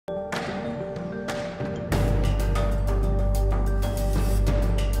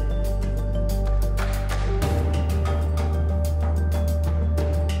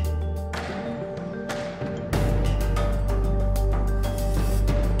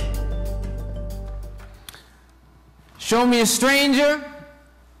Show me a stranger,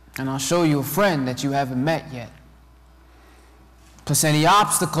 and I'll show you a friend that you haven't met yet. Plus, any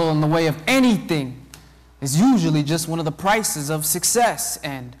obstacle in the way of anything is usually just one of the prices of success.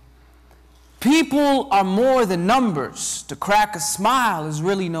 And people are more than numbers. To crack a smile is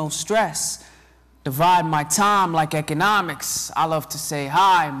really no stress. Divide my time like economics. I love to say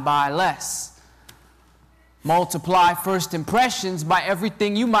hi and buy less. Multiply first impressions by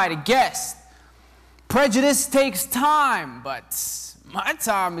everything you might have guessed. Prejudice takes time, but my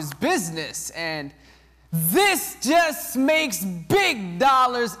time is business, and this just makes big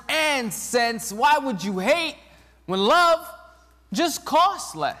dollars and cents. Why would you hate when love just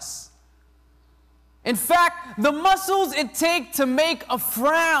costs less? In fact, the muscles it takes to make a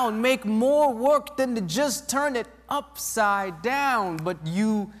frown make more work than to just turn it upside down. But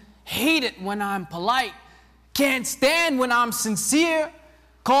you hate it when I'm polite, can't stand when I'm sincere,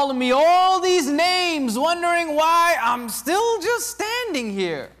 calling me all these names, wondering why I'm still just standing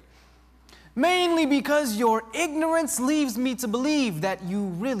here. Mainly because your ignorance leaves me to believe that you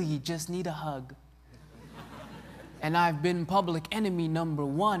really just need a hug. And I've been public enemy number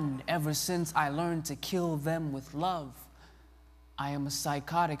one ever since I learned to kill them with love. I am a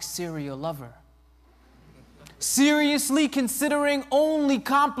psychotic serial lover. Seriously considering only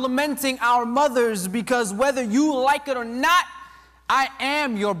complimenting our mothers, because whether you like it or not, I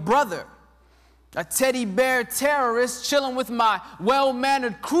am your brother. A teddy bear terrorist chilling with my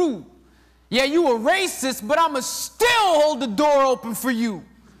well-mannered crew. Yeah, you a racist, but I'ma still hold the door open for you.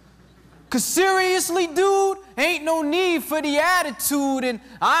 Cause seriously, dude, ain't no need for the attitude, and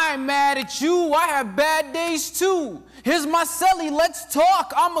I ain't mad at you, I have bad days too. Here's my celly, let's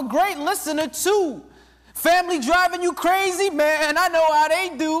talk, I'm a great listener too. Family driving you crazy? Man, I know how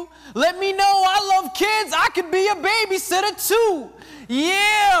they do. Let me know, I love kids, I could be a babysitter too.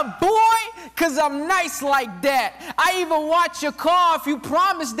 Yeah, boy, cause I'm nice like that. I even watch your car if you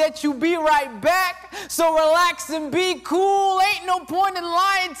promise that you'll be right back. So relax and be cool, ain't no point in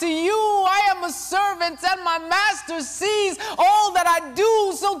lying to you. I am a servant and my master sees all that I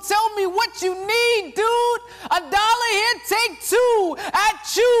do. So tell me what you need, dude. $1 here, take two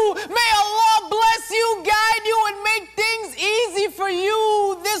at you. May Allah bless you, guide you, and make things easy for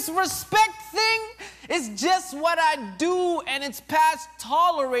you. This respect thing, it's just what I do, and it's past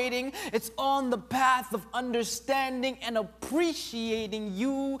tolerating. It's on the path of understanding and appreciating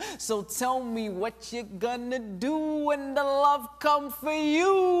you. So tell me what you're gonna do when the love come for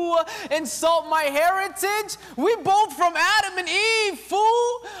you. Insult my heritage? We both from Adam and Eve,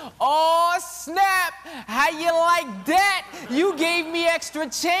 fool. Oh, snap. How you like that? You gave me extra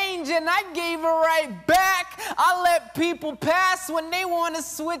change and I gave it right back. I let people pass when they want to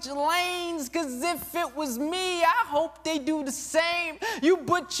switch lanes, cause if it was me, I hope they do the same. You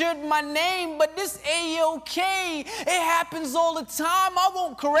butchered my name, but this A-okay. It happens all the time. I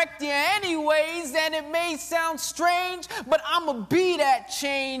won't correct you anyways, and it may sound strange, but I'ma be that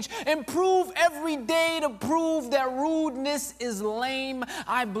change. Improve every day to prove that rudeness is lame.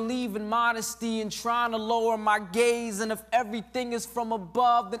 I believe in modesty and trying to lower my gaze, and if everything is from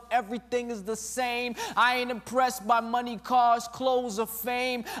above, then everything is the same. I ain't impressed by money, cars, clothes, or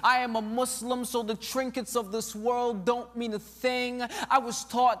fame. I am a Muslim, so the trinkets of this world don't mean a thing. I was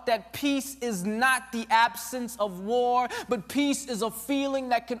taught that peace is not the absence of war, but peace is a feeling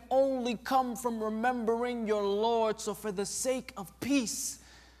that can only come from remembering your Lord. So for the sake of peace,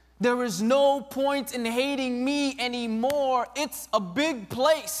 there is no point in hating me anymore. It's a big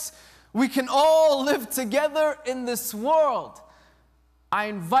place. We can all live together in this world. I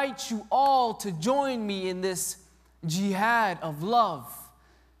invite you all to join me in this jihad of love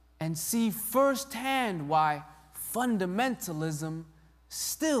and see firsthand why fundamentalism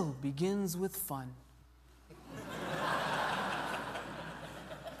still begins with fun.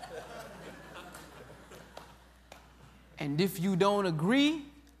 And if you don't agree,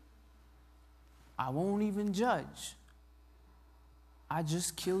 I won't even judge. I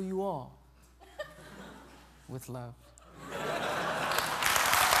just kill you all with love.